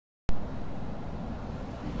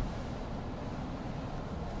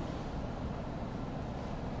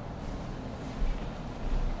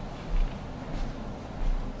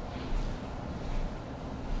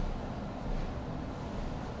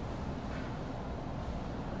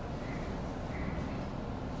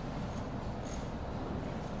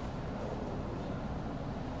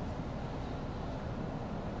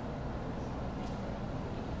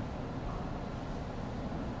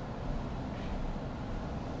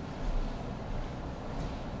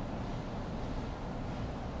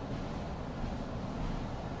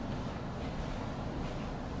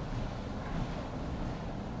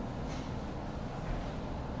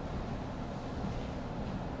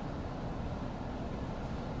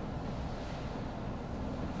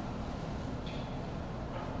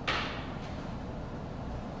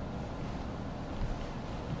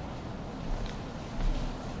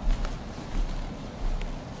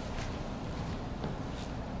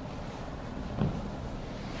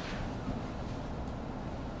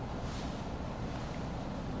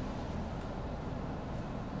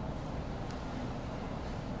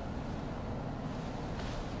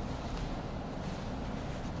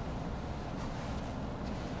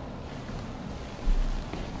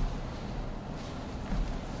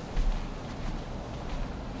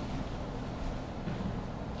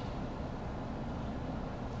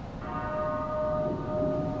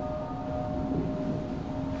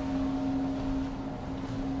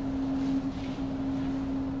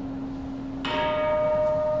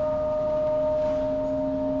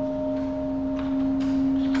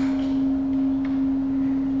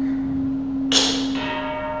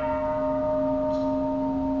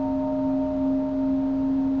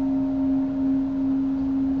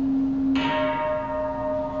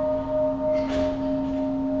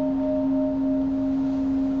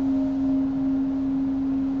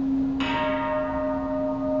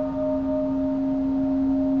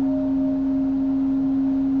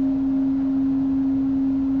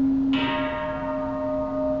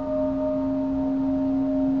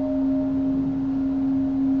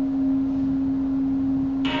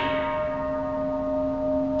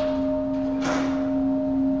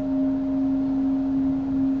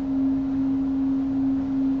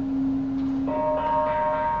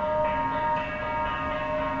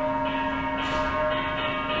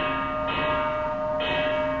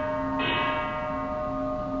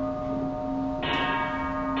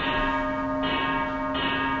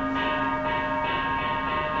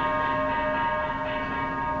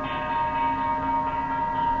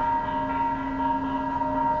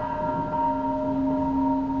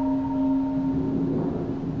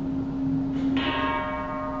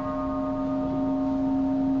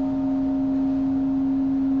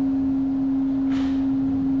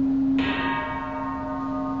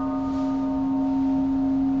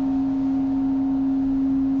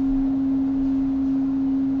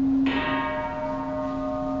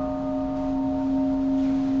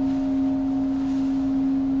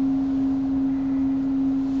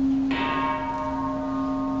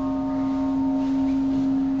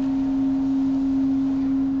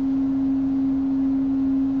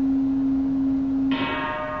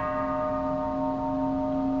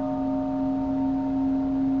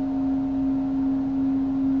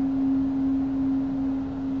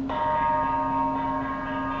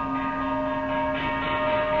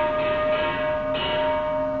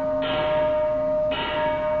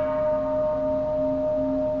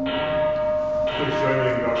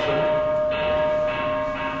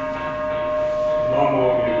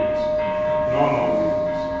Normal mute. Normal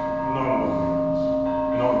mute. Normal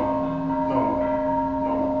mute. Normal. Normal. Normal.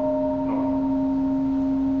 Normal.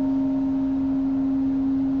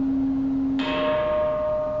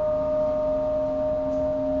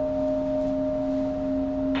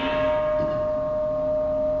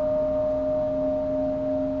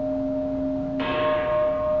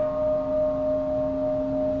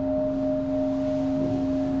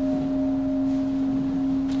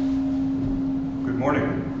 Good morning.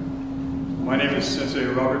 My name is Sensei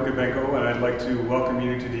Robert Gubenco, and I'd like to welcome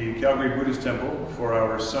you to the Calgary Buddhist Temple for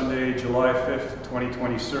our Sunday, July 5th,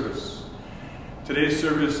 2020 service. Today's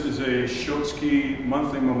service is a Shotsuki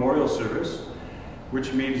monthly memorial service,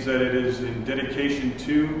 which means that it is in dedication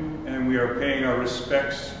to, and we are paying our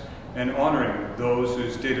respects and honoring those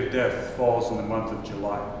whose date of death falls in the month of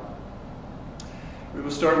July. We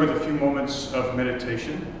will start with a few moments of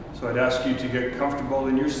meditation, so I'd ask you to get comfortable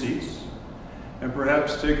in your seats and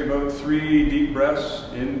perhaps take about 3 deep breaths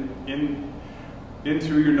in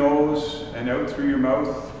through your nose and out through your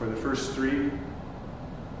mouth for the first 3.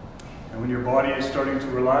 And when your body is starting to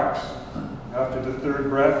relax, after the 3rd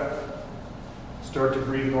breath, start to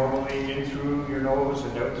breathe normally in through your nose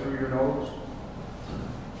and out through your nose.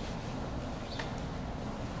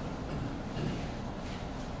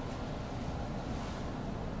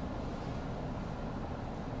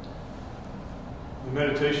 The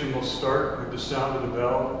meditation will start with the sound of the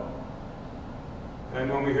bell, and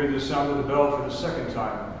when we hear the sound of the bell for the 2nd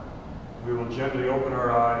time, we will gently open our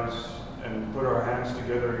eyes and put our hands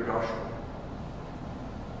together in Gasho.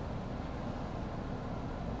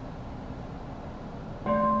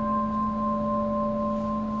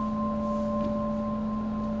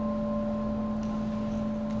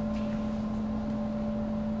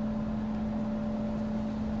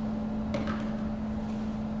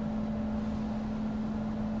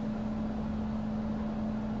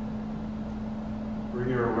 Bring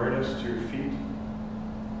your awareness to your feet.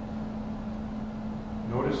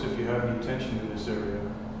 Notice if you have any tension in this area.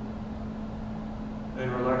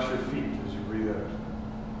 And relax your feet as you breathe out.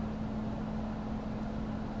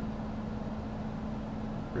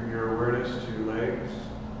 Bring your awareness to your legs.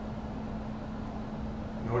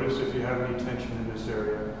 Notice if you have any tension in this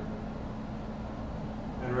area.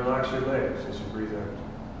 And relax your legs as you breathe out.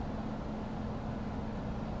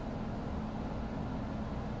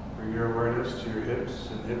 Bring your awareness to your hips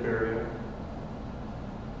and hip area.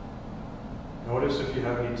 Notice if you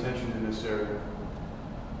have any tension in this area.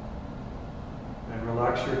 And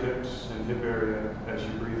relax your hips and hip area as you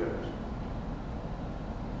breathe out.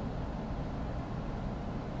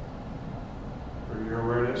 Bring your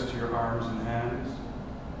awareness to your arms and hands.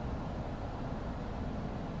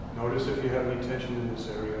 Notice if you have any tension in this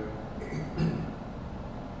area.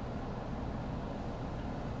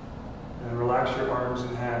 And relax your arms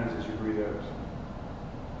and hands as you breathe out.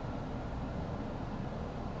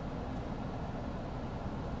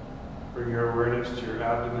 Bring your awareness to your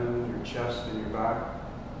abdomen, your chest, and your back.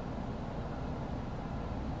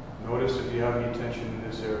 Notice if you have any tension in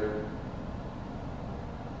this area.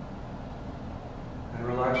 And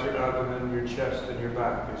relax your abdomen, your chest, and your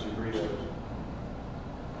back as you breathe out.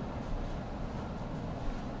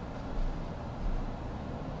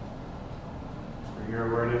 Bring your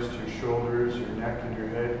awareness to your shoulders, your neck, and your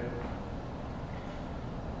head.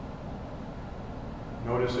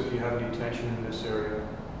 Notice if you have any tension in this area.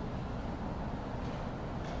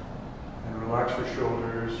 And relax your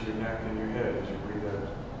shoulders, your neck, and your head as you breathe out.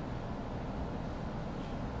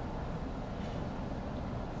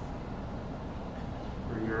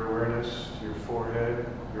 Bring your awareness to your forehead,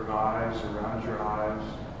 your eyes, around your eyes,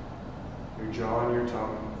 your jaw, and your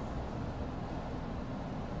tongue.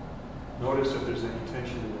 Notice if there's any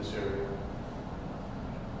tension in this area.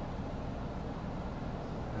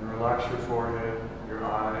 And relax your forehead, your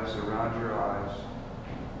eyes, around your eyes,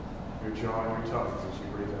 your jaw, and your tongue as you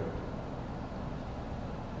breathe out.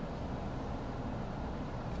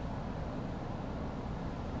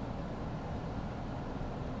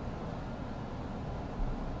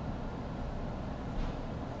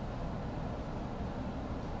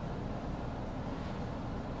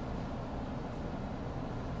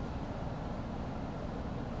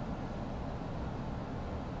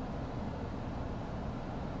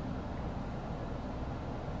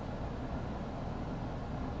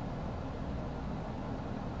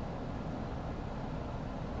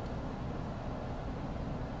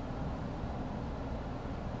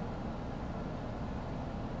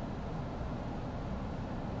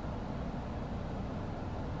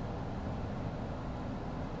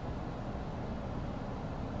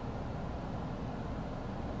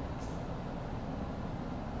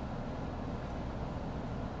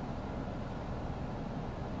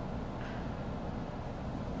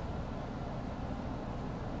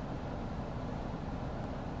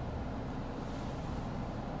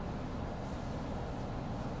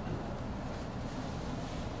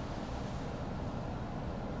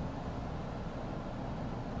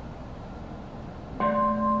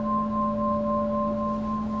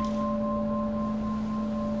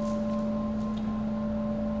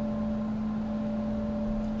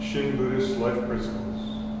 Shin Buddhist life principles.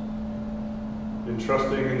 In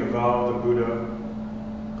trusting in the vow of the Buddha,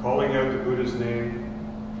 calling out the Buddha's name,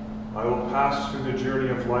 I will pass through the journey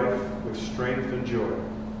of life with strength and joy.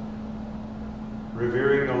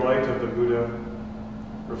 Revering the light of the Buddha,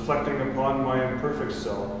 reflecting upon my imperfect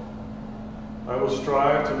self, I will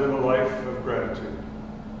strive to live a life of gratitude.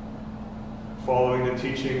 Following the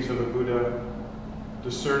teachings of the Buddha,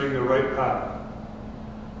 discerning the right path,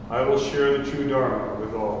 I will share the true Dharma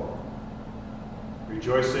with all.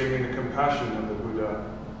 Rejoicing in the compassion of the Buddha,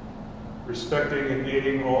 respecting and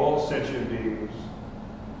aiding all sentient beings,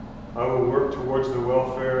 I will work towards the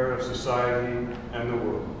welfare of society and the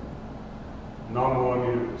world. Namo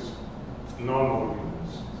Amuse, Namo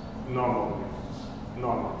Amuse, Namo Amuse,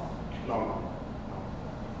 Namo, Namo.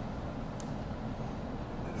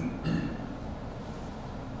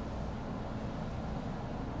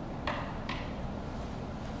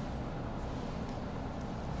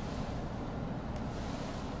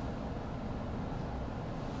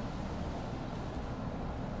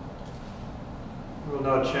 We will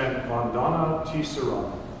now chant Vandana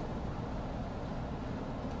Tisarana.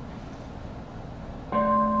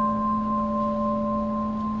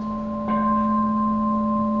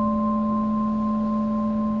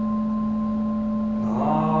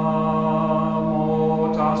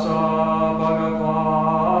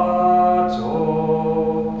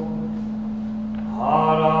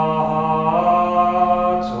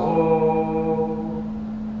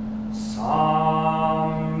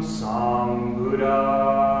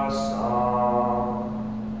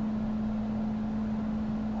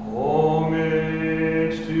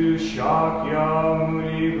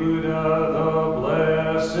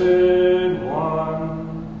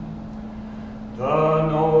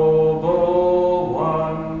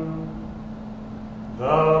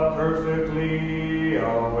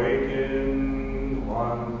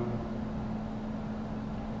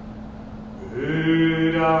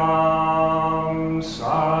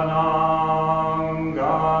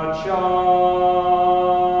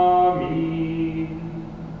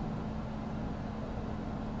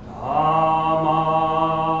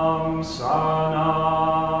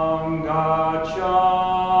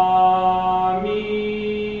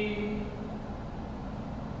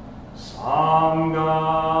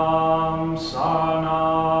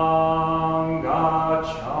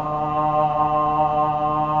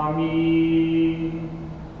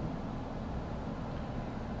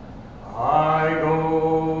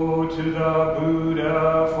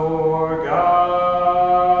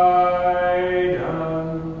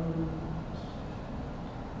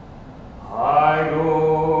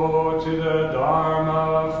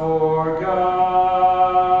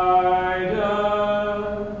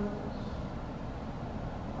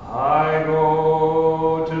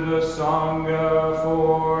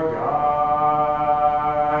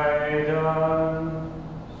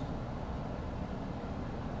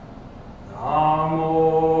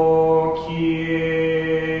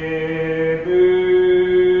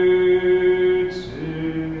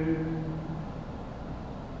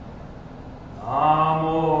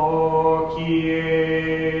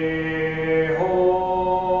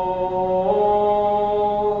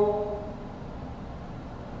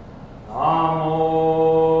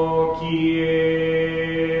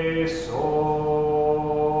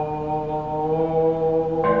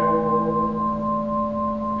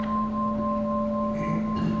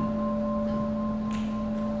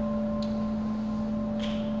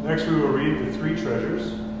 Next we will read the three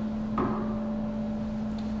treasures.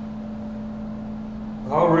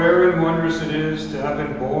 How rare and wondrous it is to have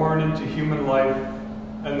been born into human life,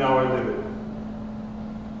 and now I live it.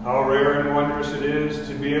 How rare and wondrous it is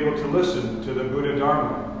to be able to listen to the Buddha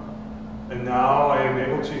Dharma, and now I am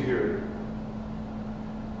able to hear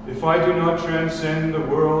it. If I do not transcend the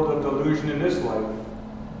world of delusion in this life,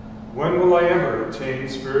 when will I ever attain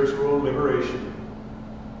spiritual liberation?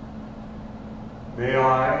 May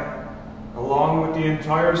I, along with the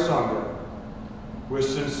entire Sangha, with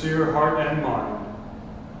sincere heart and mind,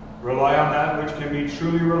 rely on that which can be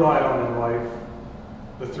truly relied on in life,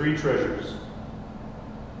 the three treasures.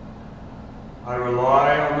 I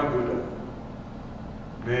rely on the Buddha.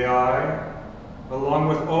 May I, along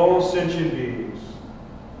with all sentient beings,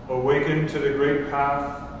 awaken to the great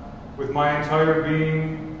path with my entire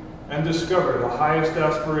being and discover the highest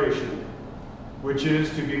aspiration, which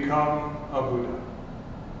is to become a Buddha.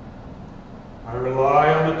 I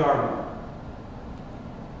rely on the Dharma.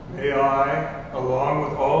 May I, along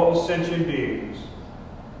with all sentient beings,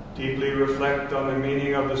 deeply reflect on the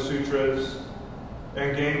meaning of the sutras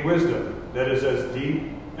and gain wisdom that is as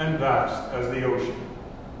deep and vast as the ocean.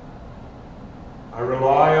 I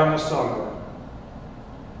rely on the Sangha.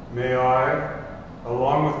 May I,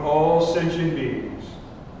 along with all sentient beings,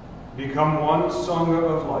 become one Sangha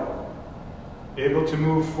of light, able to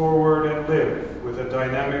move forward and live with a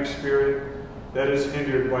dynamic spirit that is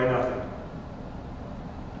hindered by nothing.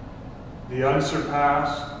 The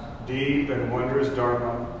unsurpassed, deep and wondrous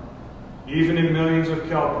Dharma, even in millions of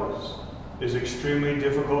kalpas, is extremely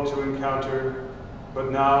difficult to encounter,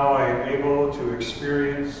 but now I am able to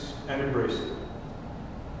experience and embrace it.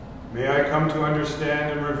 May I come to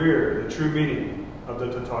understand and revere the true meaning of the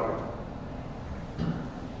Tathagata.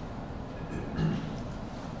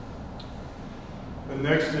 And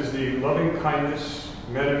next is the loving kindness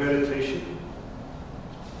metta meditation.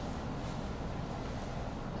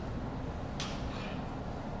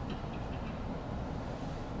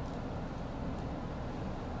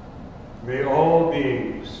 May all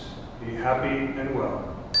beings be happy and well.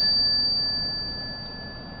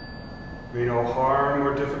 May no harm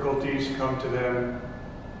or difficulties come to them.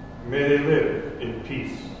 May they live in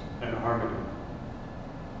peace and harmony.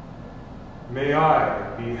 May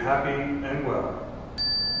I be happy and well.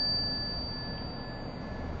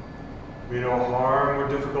 May no harm or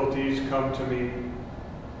difficulties come to me.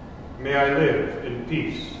 May I live in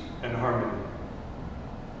peace and harmony.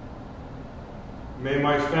 May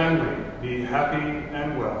my family be happy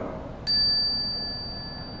and well.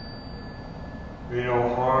 May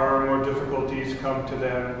no harm or difficulties come to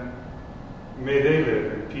them. May they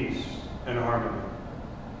live in peace and harmony.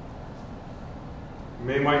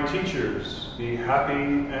 May my teachers be happy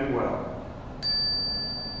and well.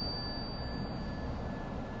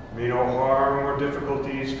 May no harm or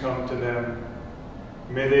difficulties come to them.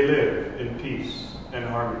 May they live in peace and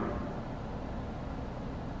harmony.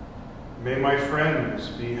 May my friends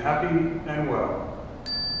be happy and well.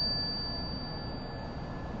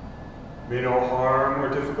 May no harm or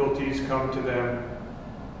difficulties come to them.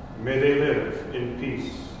 May they live in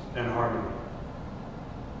peace and harmony.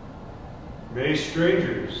 May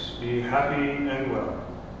strangers be happy and well.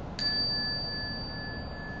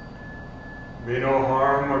 May no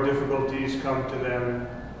harm or difficulties come to them.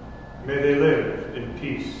 May they live in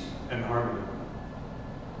peace and harmony.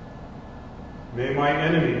 May my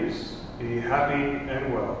enemies be happy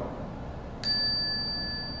and well.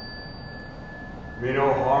 May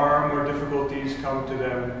no harm or difficulties come to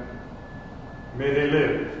them. May they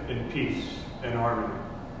live in peace and harmony.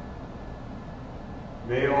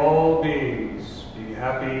 May all beings be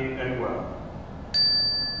happy and well.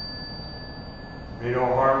 May no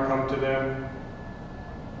harm come to them.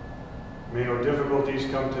 May no difficulties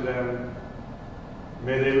come to them.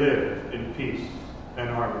 May they live in peace and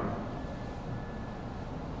harmony.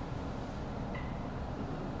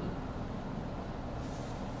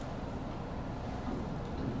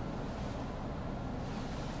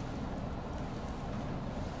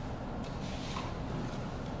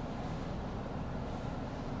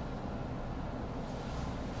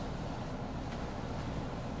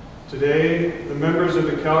 Today, the members of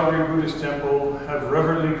the Calgary Buddhist Temple have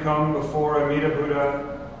reverently come before Amida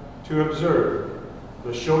Buddha to observe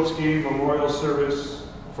the Shotsuki Memorial Service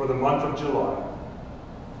for the month of July.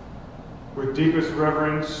 With deepest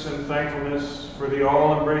reverence and thankfulness for the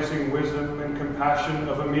all-embracing wisdom and compassion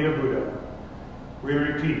of Amida Buddha, we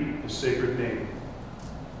repeat the sacred name.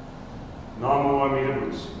 Namo Amida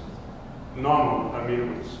Butsu. Namo Amida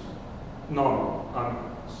Butsu. Namo Amida Butsu.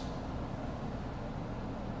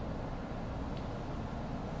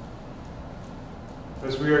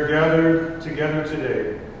 As we are gathered together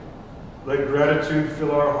today, let gratitude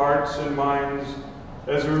fill our hearts and minds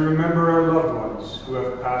as we remember our loved ones who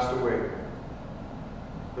have passed away.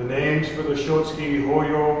 The names for the Shotsuki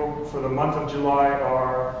Hoyo for the month of July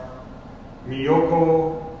are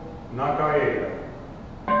Miyoko Nakaeda,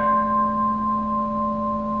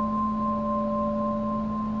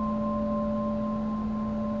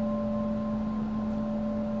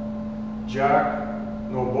 Jack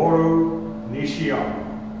Noboru Nishiyama,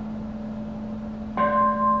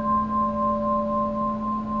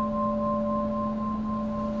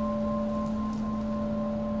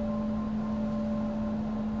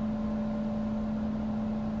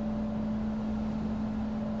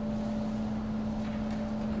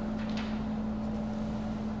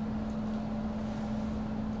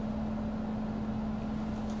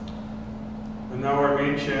 and now our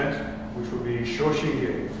main chant, which will be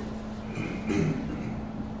Shoshinge.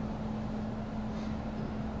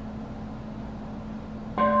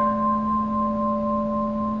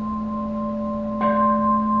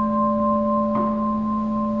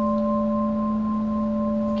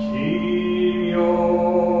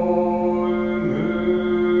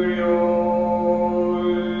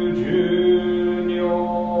 Jun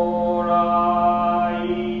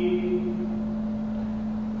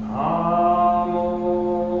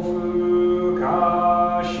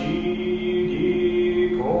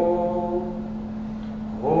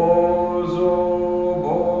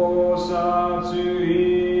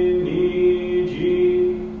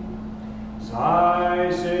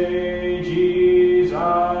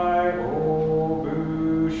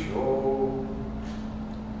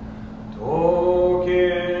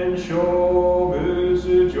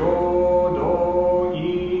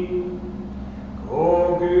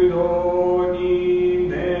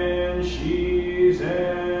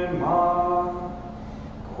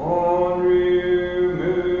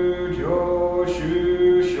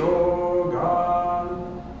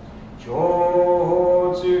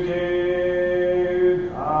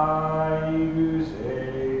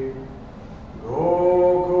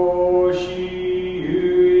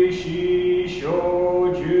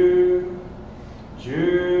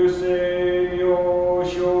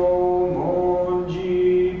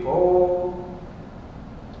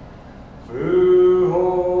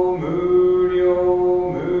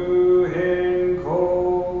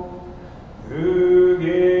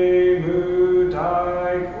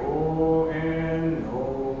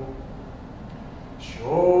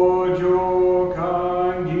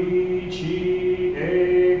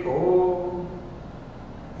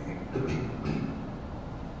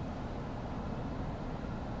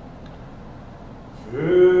不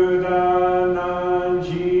断難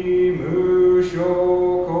事無所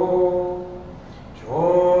故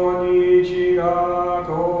超日が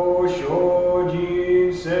故障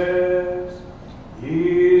人説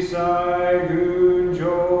一切群上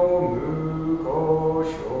無故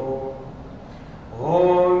障本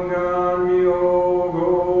願名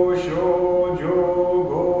号症状語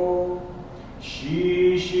死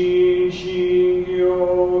心信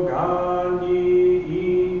行願に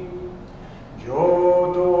上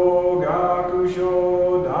等学書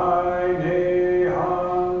大涅槃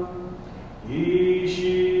意志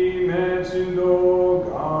滅度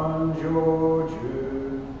願成就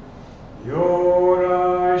如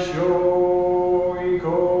来生意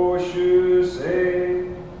公主世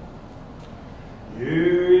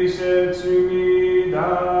唯説弥陀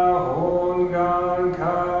本願会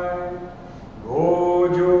五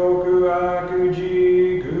辱悪事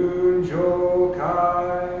群上会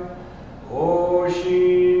法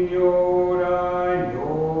身如来如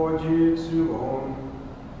実言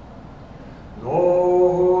老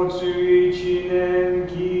発一年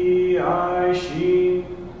期愛心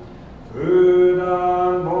不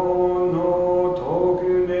断本の特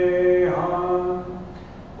涅槃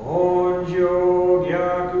本上逆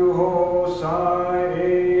法再永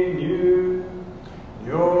入領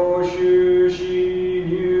収支入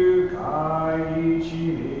会一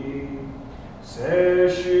味摂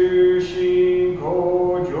取信仰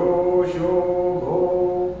上昇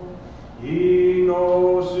後異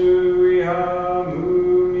の水波無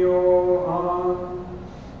明暗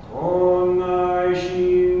本内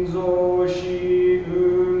心臓死運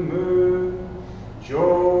無上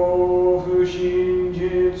不真実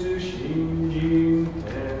信心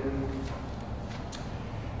天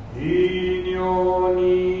異尿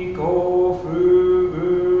に幸福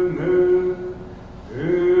運無運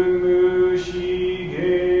無死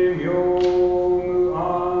芸名無暗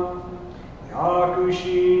百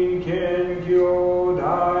心謙虚大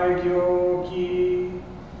狂気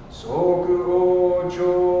即応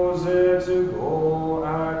超絶合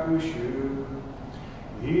悪種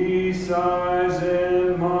一切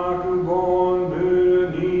善悪本部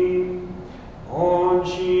に本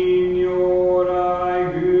心如来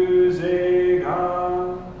偶勢が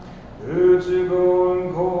仏言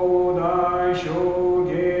古代小芸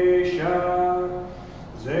者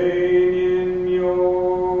税人名踏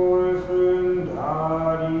んだ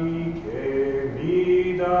りけ弥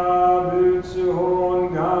陀仏本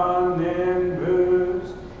願念仏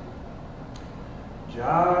邪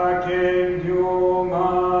見行満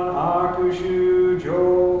悪衆上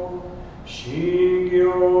信行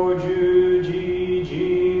十字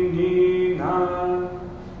人に難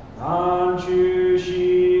中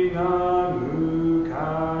死難昔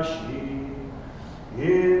イ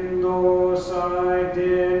ンド祭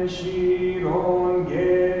天使論下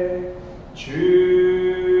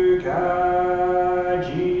中華自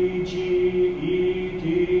治異地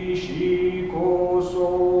思考層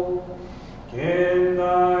現代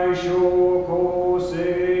小構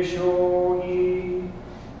成小異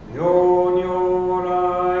妙如来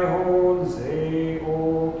本税大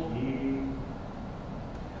き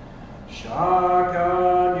釈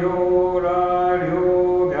迦如来両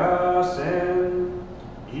合戦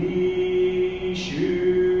一種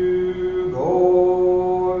五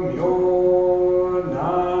妙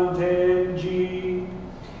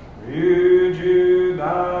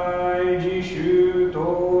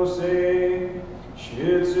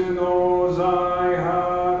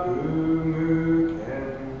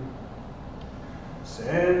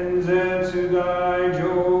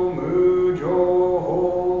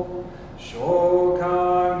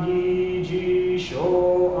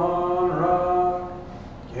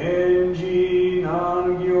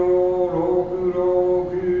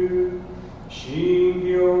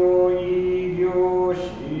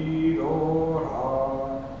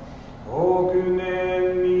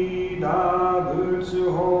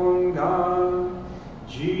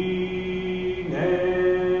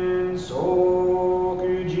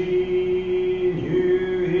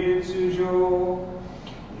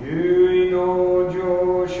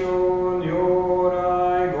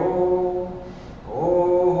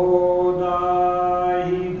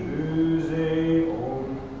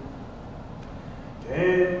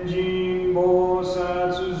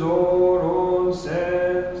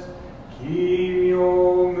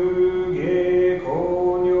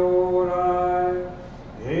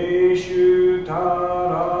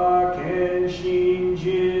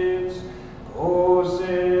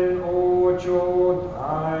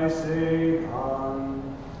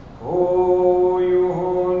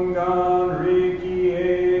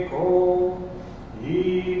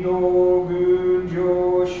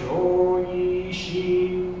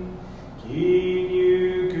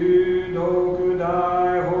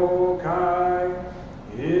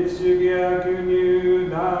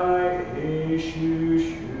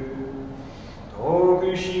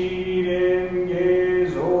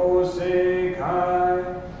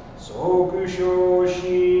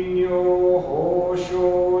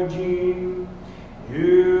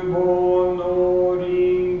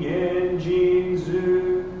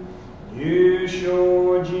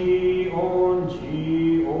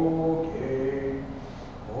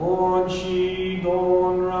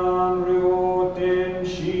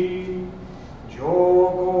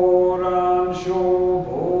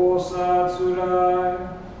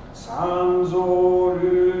三蔵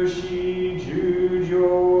ルシ十条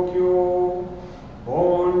教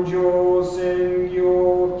凡上専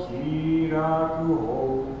業気楽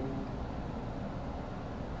法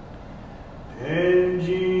天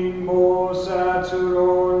神菩薩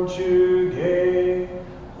論中下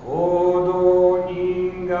報道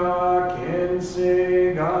因果見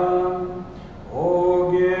世願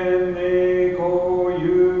方言猫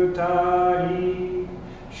ゆたり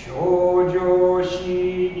少女死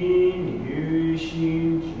因有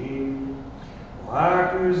心金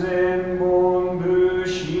惑前本部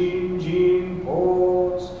新人ポ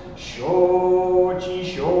ーズ承知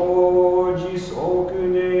承知即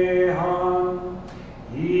涅槃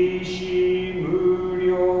意志無量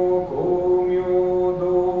光明道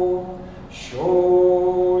小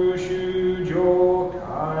有修上回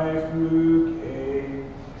復形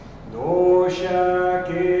同社継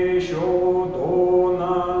承道南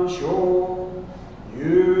省有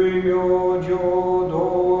名浄土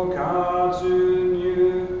活入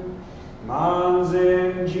万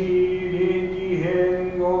全自力変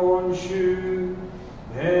言宗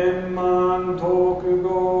年満特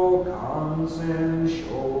語感染症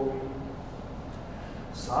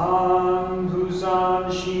三不三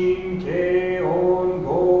神経音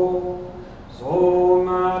語総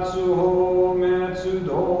末法滅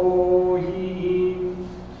道品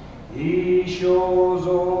異生造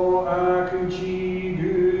悪知偶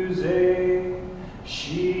税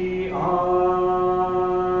死安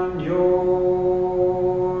養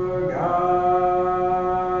外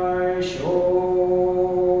生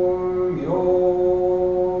妙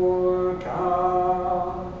化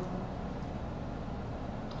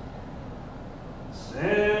先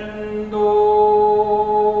道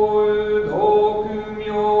独名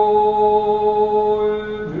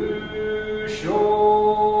武将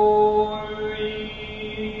意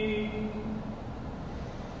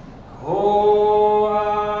公愛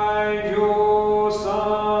上三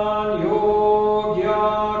よ逆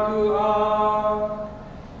悪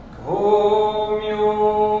公明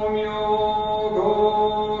明語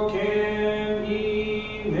見因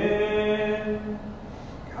念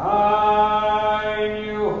海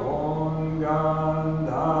入本願大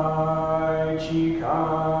智慧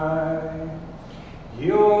行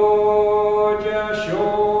者少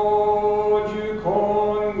女今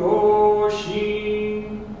後心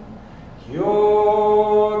表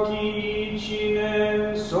記一年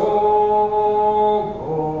相互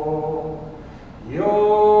用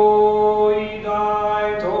意大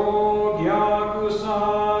と逆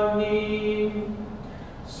三人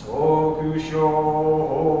即小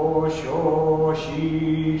小子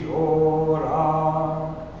上楽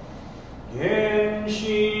原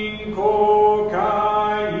神公開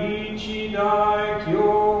一大教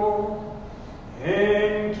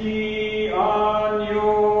延期安養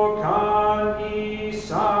間一切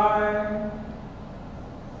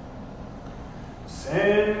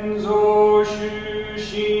先祖出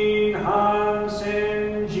身反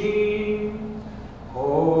先人法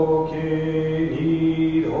華二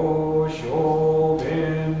道小弁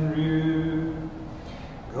流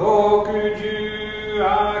六十悪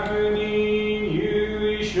人有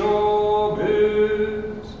意小仏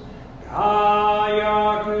火薬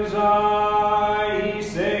剤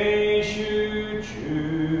摂取中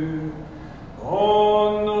煩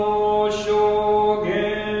悩証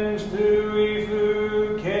言類不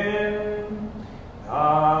見大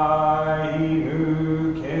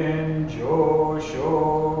無見上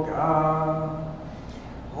昇が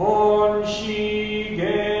本資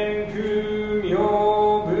源空明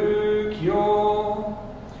仏教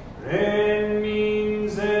連民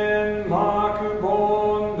前幕本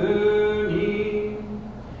部に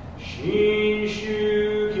新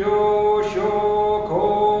宗教書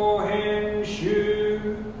後編集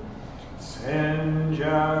戦弱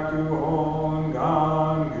本願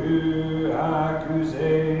具悪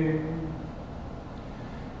税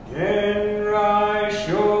現来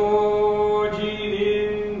生自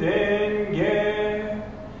輪伝言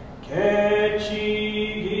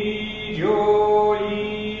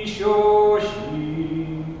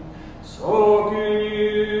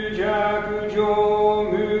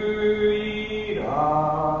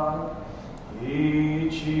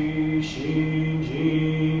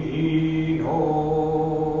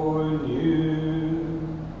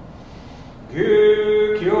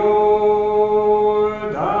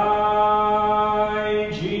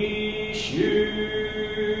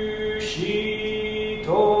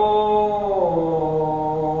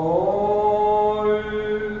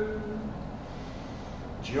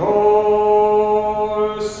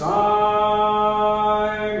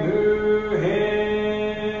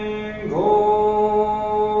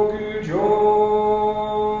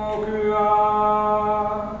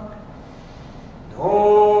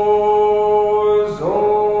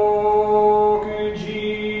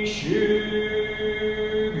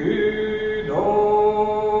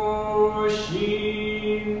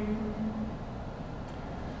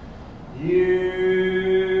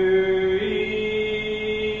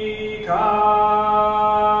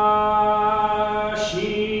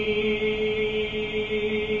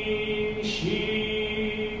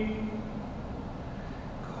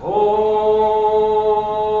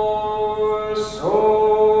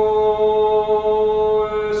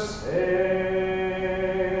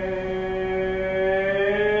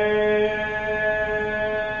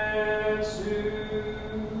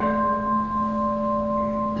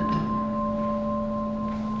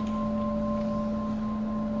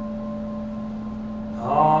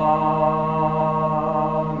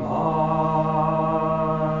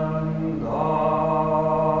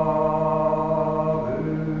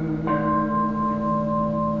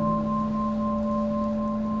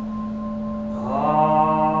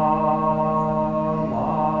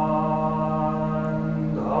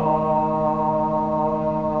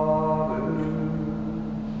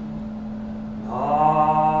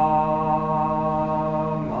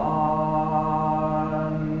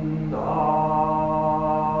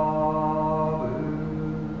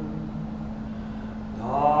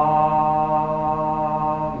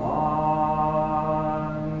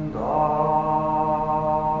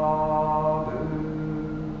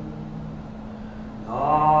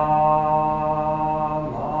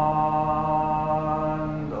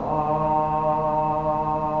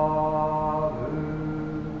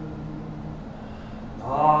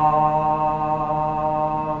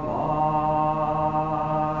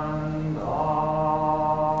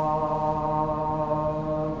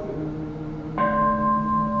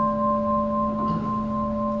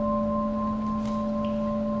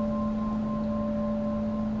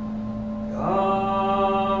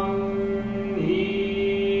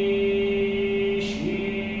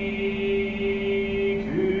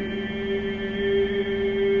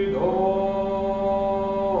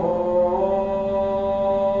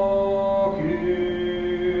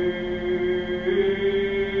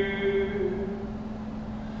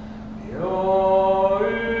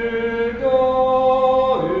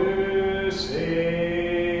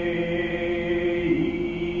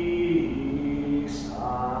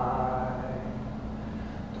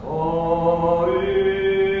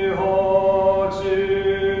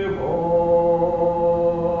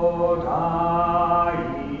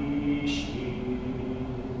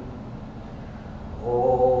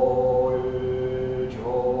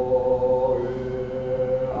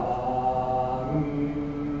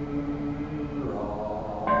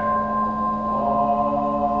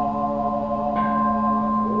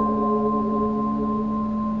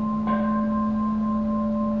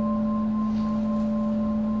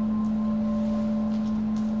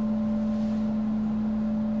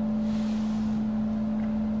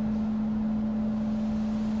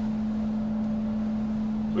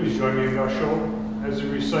Please join me in Gasho as we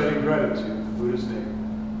reciting gratitude in the Buddha's name.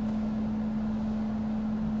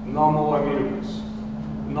 Namo Amida-butsu,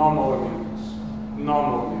 Namo Amida-butsu,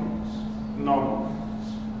 Namo Amida-butsu, Namo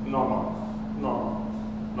Amida-butsu, Namo, Namo,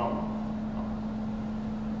 Namo.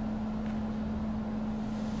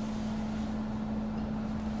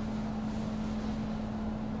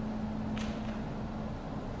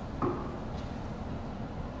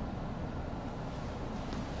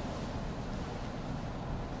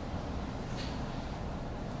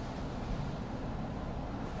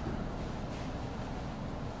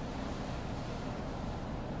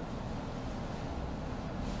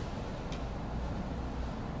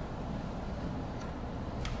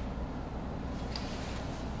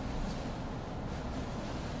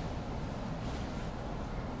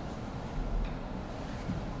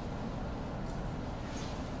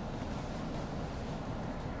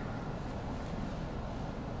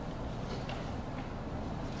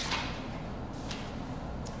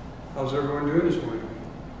 How's everyone doing this morning?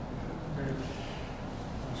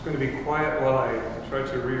 It's going to be quiet while I try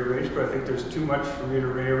to rearrange, but I think there's too much for me to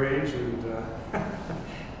rearrange, and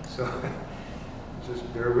so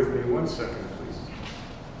just bear with me 1 second, please.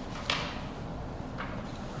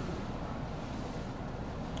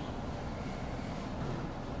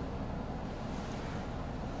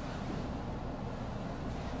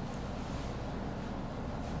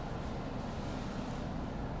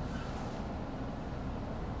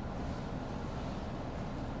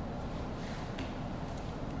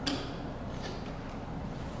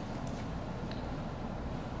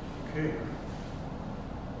 Okay.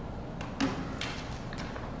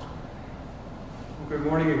 Well, good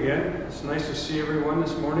morning again. It's nice to see everyone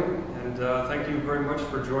this morning, and thank you very much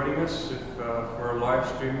for joining us for our live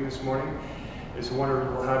streaming this morning. It's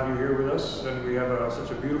wonderful to have you here with us, and we have such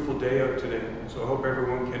a beautiful day out today, so I hope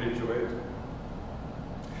everyone can enjoy it.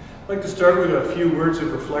 like to start with a few words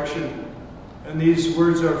of reflection. And these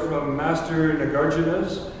words are from Master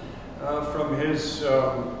Nagarjuna's, from his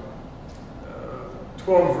 12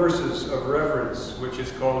 verses of reverence, which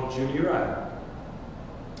is called Junirai.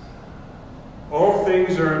 All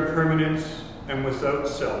things are impermanent and without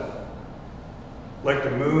self, like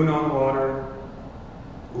the moon on water,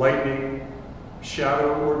 lightning,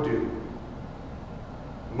 shadow, or dew.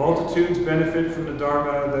 Multitudes benefit from the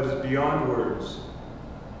Dharma that is beyond words.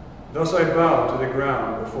 Thus I bow to the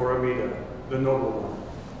ground before Amida, the Noble One.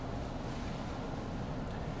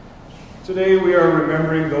 Today we are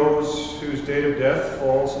remembering those whose date of death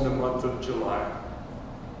falls in the month of July.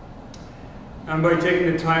 And by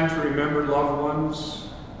taking the time to remember loved ones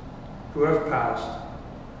who have passed,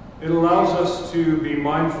 it allows us to be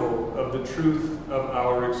mindful of the truth of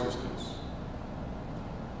our existence.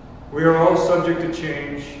 We are all subject to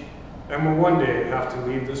change and will one day have to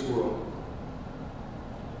leave this world.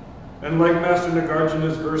 And like Master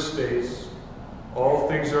Nagarjuna's verse states, all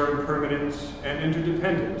things are impermanent and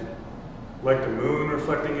interdependent, like the moon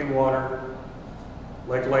reflecting in water,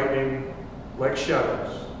 like lightning, like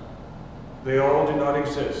shadows. They all do not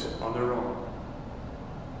exist on their own.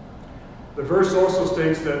 The verse also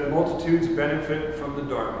states that multitudes benefit from the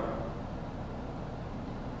Dharma.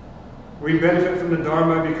 We benefit from the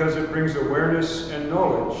Dharma because it brings awareness and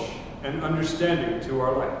knowledge and understanding to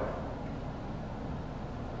our life.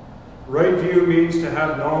 Right view means to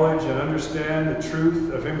have knowledge and understand the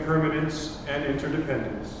truth of impermanence and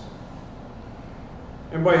interdependence.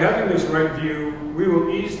 And by having this right view, we will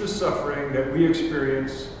ease the suffering that we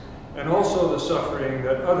experience and also the suffering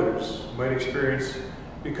that others might experience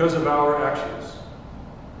because of our actions.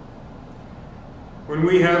 When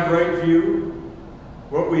we have right view,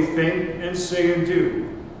 what we think and say and do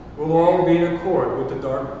will all be in accord with the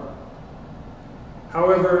Dharma.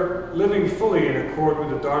 However, living fully in accord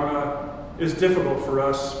with the Dharma is difficult for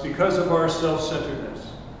us because of our self-centeredness.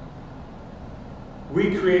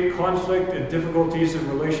 We create conflict and difficulties in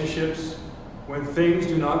relationships when things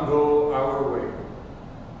do not go our way.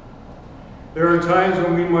 There are times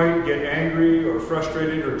when we might get angry or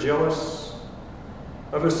frustrated or jealous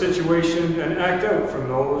of a situation and act out from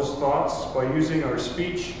those thoughts by using our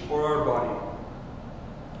speech or our body.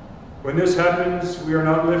 When this happens, we are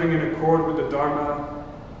not living in accord with the Dharma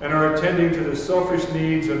and are attending to the selfish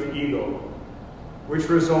needs of the ego, which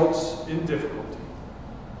results in difficulty.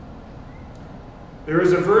 There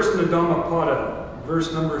is a verse in the Dhammapada,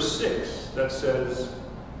 verse number 6, that says,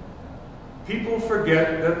 "People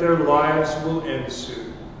forget that their lives will end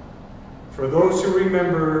soon. For those who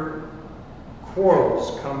remember,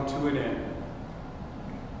 quarrels come to an end."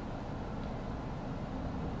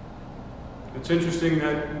 It's interesting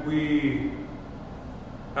that we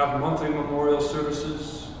have monthly memorial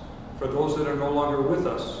services for those that are no longer with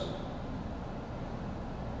us.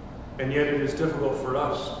 And yet it is difficult for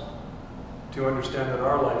us to understand that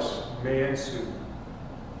our lives may end soon.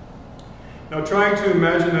 Now, trying to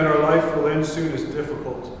imagine that our life will end soon is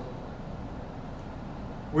difficult.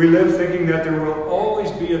 We live thinking that there will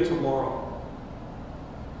always be a tomorrow.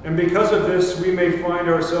 And because of this, we may find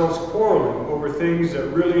ourselves quarreling over things that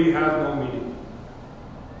really have no meaning.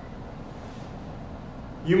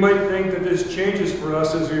 You might think that this changes for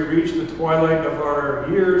us as we reach the twilight of our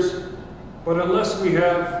years, but unless we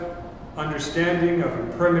have understanding of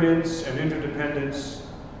impermanence and interdependence,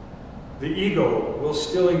 the ego will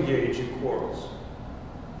still engage in quarrels.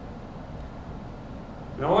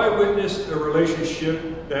 Now, I witnessed a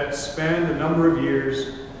relationship that spanned a number of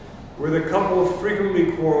years where the couple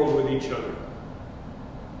frequently quarreled with each other.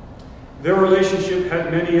 Their relationship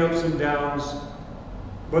had many ups and downs,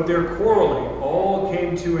 but their quarreling all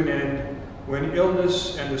came to an end when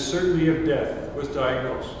illness and the certainty of death was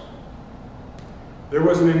diagnosed. There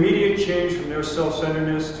was an immediate change from their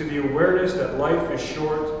self-centeredness to the awareness that life is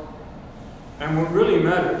short, and what really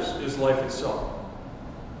matters is life itself.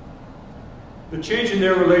 The change in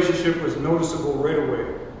their relationship was noticeable right away.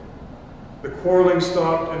 The quarreling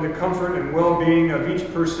stopped, and the comfort and well-being of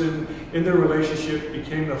each person in the relationship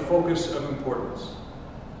became the focus of importance.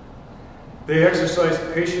 They exercised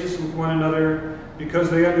patience with one another because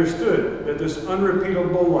they understood that this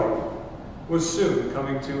unrepeatable life was soon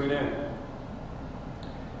coming to an end.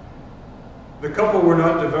 The couple were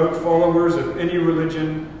not devout followers of any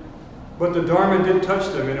religion, but the Dharma did touch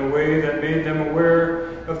them in a way that made them aware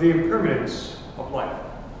of the impermanence of life.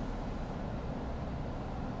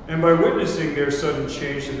 And by witnessing their sudden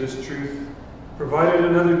change to this truth, provided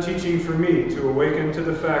another teaching for me to awaken to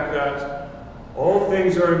the fact that all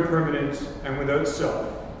things are impermanent and without self,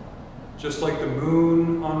 just like the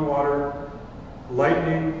moon on water,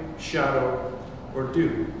 lightning, shadow, or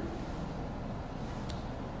dew.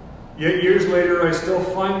 Yet years later, I still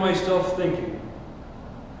find myself thinking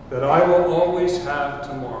that I will always have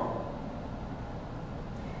tomorrow.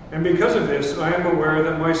 And because of this, I am aware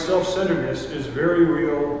that my self-centeredness is very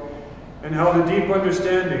real, and how the deep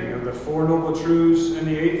understanding of the Four Noble Truths and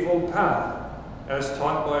the Eightfold Path, as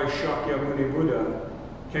taught by Shakyamuni Buddha,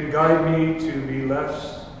 can guide me to be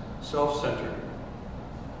less self-centered.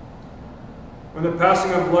 When the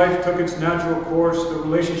passing of life took its natural course, the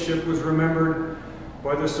relationship was remembered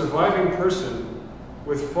by the surviving person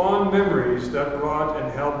with fond memories that brought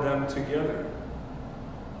and held them together.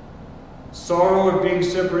 Sorrow of being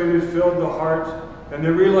separated filled the heart, and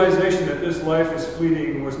the realization that this life is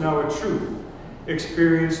fleeting was now a truth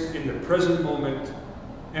experienced in the present moment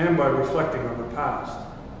and by reflecting on the past.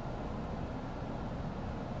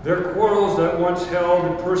 Their quarrels that once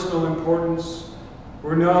held personal importance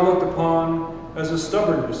were now looked upon as a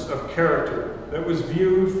stubbornness of character that was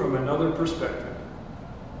viewed from another perspective.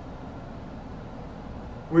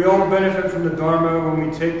 We all benefit from the Dharma when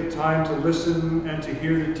we take the time to listen and to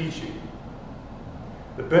hear the teaching.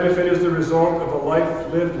 The benefit is the result of a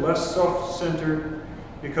life lived less self-centered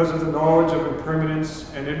because of the knowledge of impermanence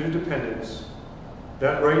and interdependence.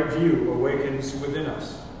 That right view awakens within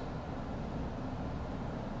us.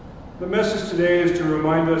 The message today is to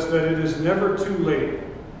remind us that it is never too late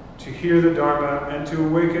to hear the Dharma and to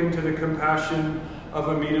awaken to the compassion of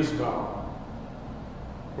Amida's vow.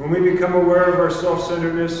 When we become aware of our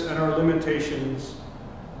self-centeredness and our limitations,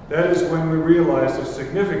 that is when we realize the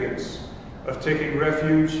significance of taking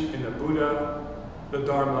refuge in the Buddha, the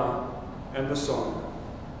Dharma, and the Sangha.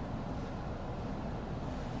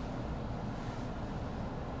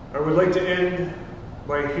 I would like to end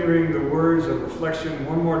by hearing the words of reflection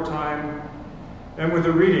one more time, and with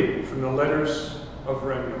a reading from the letters of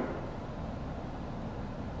Renyo.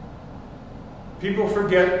 People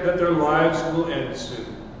forget that their lives will end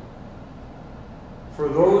soon. For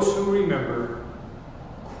those who remember,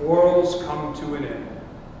 quarrels come to an end.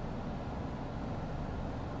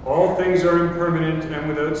 All things are impermanent and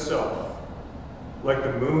without self, like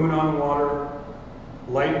the moon on water,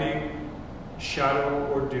 lightning, shadow,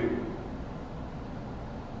 or dew.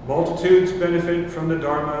 Multitudes benefit from the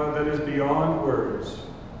Dharma that is beyond words.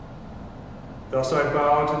 Thus I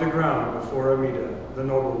bow to the ground before Amida, the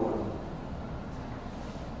Noble One.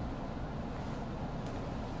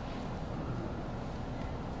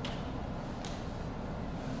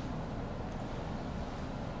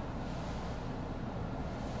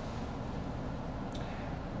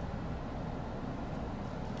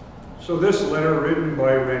 So this letter written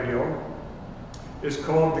by Renyo is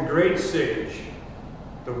called The Great Sage,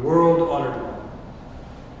 the World Honored One.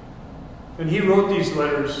 And he wrote these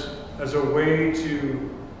letters as a way to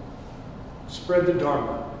spread the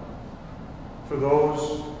Dharma for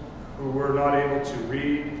those who were not able to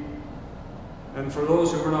read and for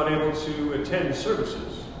those who were not able to attend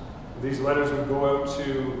services. These letters would go out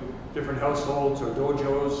to different households or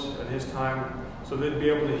dojos at his time so they'd be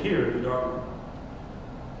able to hear the Dharma.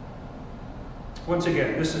 Once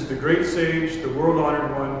again, this is The Great Sage, the World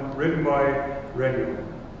Honored One, written by Renyo.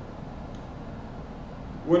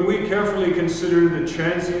 When we carefully consider the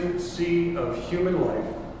transiency of human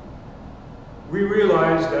life, we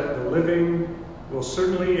realize that the living will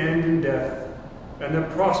certainly end in death and the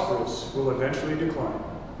prosperous will eventually decline.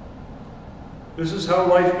 This is how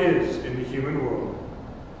life is in the human world.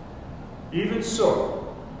 Even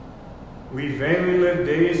so, we vainly live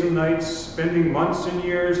days and nights, spending months and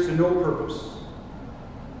years to no purpose.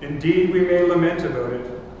 Indeed, we may lament about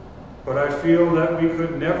it, but I feel that we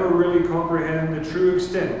could never really comprehend the true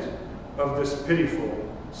extent of this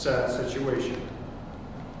pitiful, sad situation.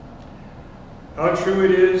 How true it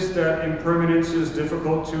is that impermanence is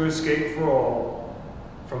difficult to escape for all,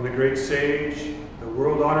 from the great sage, the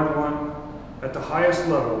world-honored one, at the highest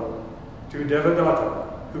level, to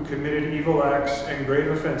Devadatta, who committed evil acts and grave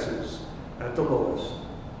offenses at the lowest.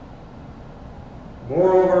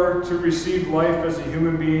 Moreover, to receive life as a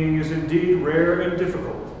human being is indeed rare and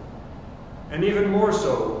difficult, and even more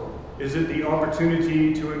so is it the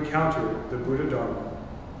opportunity to encounter the Buddha Dharma.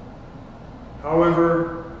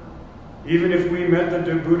 However, even if we met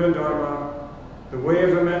the Buddha Dharma, the way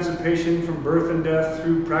of emancipation from birth and death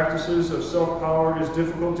through practices of self-power is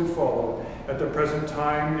difficult to follow at the present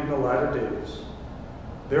time in the latter days.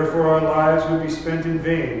 Therefore, our lives would be spent in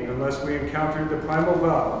vain unless we encountered the primal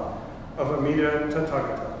vow of Amida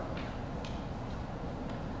Tathagata.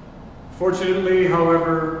 Fortunately,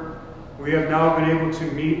 however, we have now been able to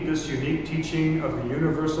meet this unique teaching of the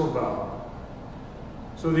universal vow.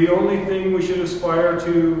 So the only thing we should aspire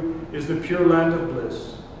to is the pure land of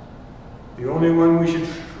bliss. The only one we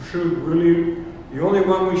should really The only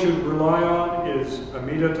one we should rely on is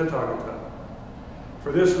Amida Tathagata.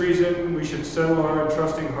 For this reason, we should settle our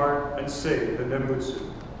entrusting heart and say the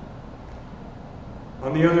Nembutsu.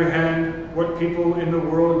 On the other hand, what people in the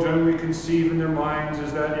world generally conceive in their minds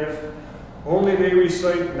is that if only they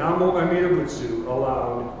recite Namo Amida Butsu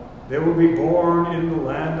aloud, they will be born in the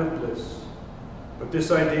land of bliss. But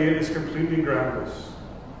this idea is completely groundless.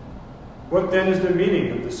 What then is the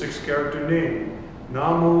meaning of the 6-character name,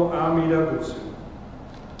 Namo Amida Butsu?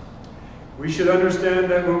 We should understand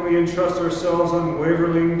that when we entrust ourselves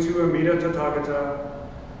unwaveringly to Amida Tathagata,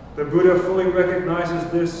 the Buddha fully recognizes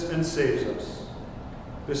this and saves us.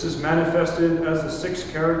 This is manifested as the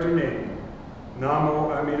 6-character name,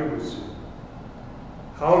 Namo Amida Butsu.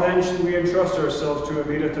 How then should we entrust ourselves to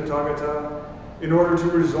Amida Tathagata in order to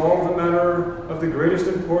resolve the matter of the greatest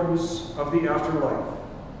importance of the afterlife?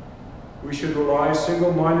 We should rely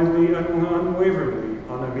single-mindedly and unwaveringly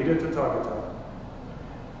on Amida Tathagata.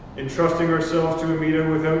 Entrusting ourselves to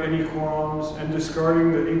Amida without any qualms and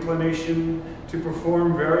discarding the inclination to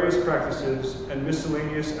perform various practices and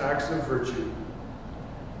miscellaneous acts of virtue.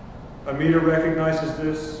 Amida recognizes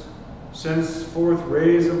this, sends forth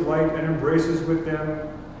rays of light and embraces with them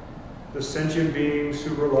the sentient beings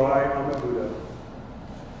who rely on the Buddha.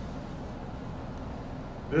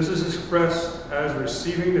 This is expressed as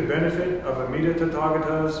receiving the benefit of Amida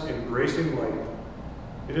Tathagata's embracing light.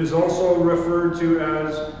 It is also referred to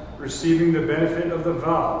as receiving the benefit of the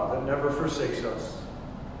vow that never forsakes us.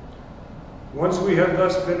 Once we have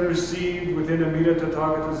thus been received within Amida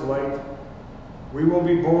Tathagata's light, we will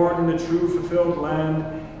be born in the true fulfilled land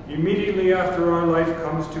immediately after our life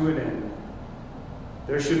comes to an end.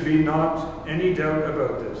 There should be not any doubt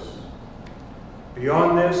about this.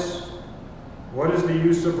 Beyond this, what is the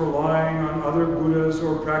use of relying on other Buddhas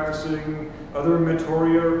or practicing other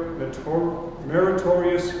meritorious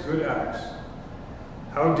good acts?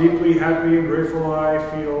 How deeply happy and grateful I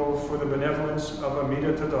feel for the benevolence of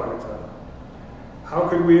Amida Tathagata. How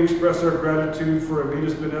could we express our gratitude for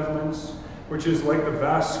Amida's benevolence, which is like the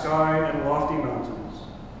vast sky and lofty mountains?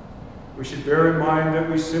 We should bear in mind that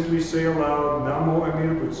we simply say aloud, Namo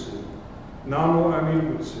Amida Butsu, Namo Amida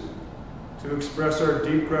Butsu, to express our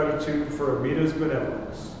deep gratitude for Amida's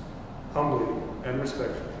benevolence, humbly and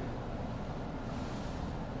respectfully.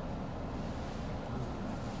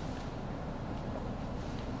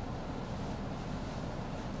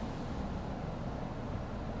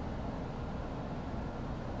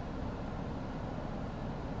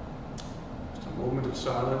 Just a moment of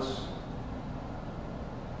silence.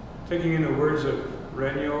 Taking in the words of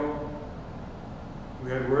Renyo, we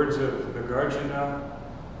had words of Nagarjuna,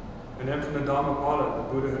 and then from the Dhammapada, the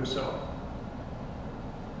Buddha himself,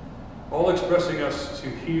 all expressing us to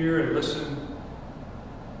hear and listen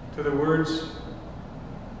to the words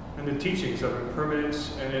and the teachings of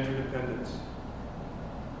impermanence and interdependence.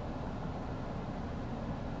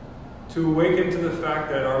 To awaken to the fact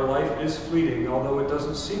that our life is fleeting, although it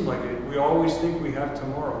doesn't seem like it. We always think we have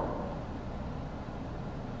tomorrow.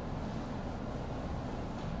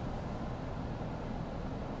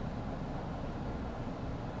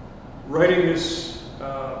 Writing this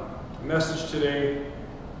message today,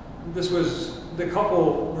 the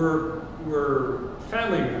couple were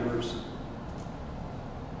family members,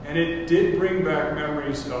 and it did bring back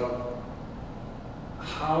memories of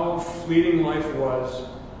how fleeting life was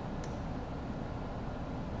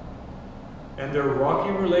and their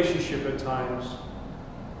rocky relationship at times,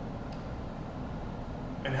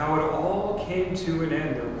 and how it all came to an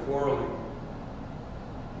end, their quarreling,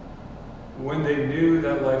 when they knew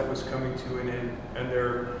that life was coming to an end and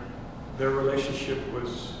their relationship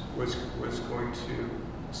was going to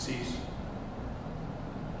cease.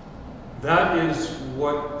 That is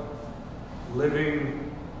what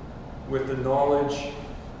living with the knowledge,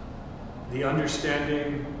 the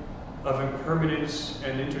understanding of impermanence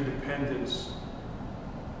and interdependence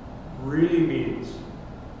really means.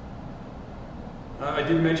 I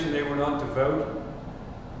did mention they were not devout,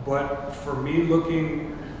 but for me,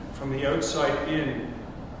 looking from the outside in,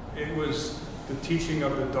 it was the teaching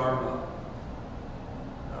of the Dharma.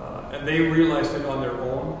 And they realized it on their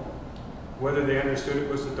own, whether they understood it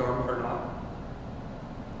was the Dharma or not.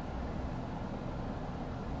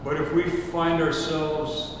 But if we find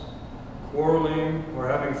ourselves quarreling or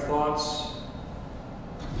having thoughts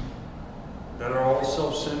that are all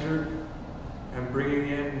self-centered and bringing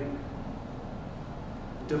in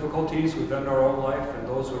difficulties within our own life and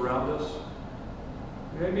those around us,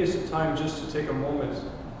 maybe it's a time just to take a moment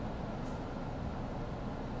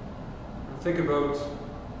and think about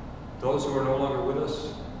those who are no longer with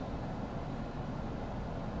us.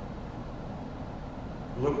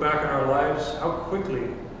 look back on our lives, how quickly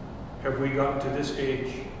have we gotten to this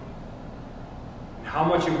age? And how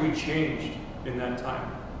much have we changed in that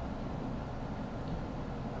time?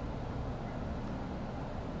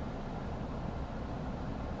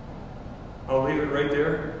 I'll leave it right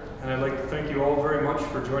there, and I'd like to thank you all very much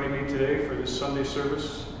for joining me today for this Sunday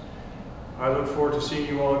service. I look forward to seeing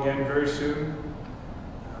you all again very soon.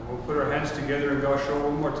 We'll put our hands together in Gaosho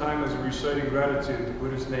one more time as we recite in gratitude the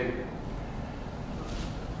Buddha's name.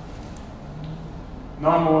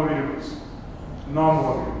 Namo Rinpoche,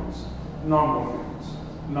 Namo Rinpoche, Namo Rinpoche,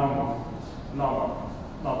 Namo Rinpoche, Namo,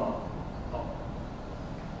 Namo.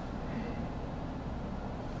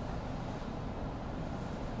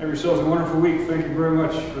 Have yourselves a wonderful week. Thank you very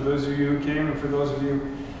much for those of you who came and for those of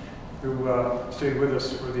you who stayed with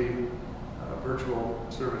us for the virtual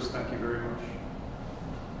service. Thank you very much.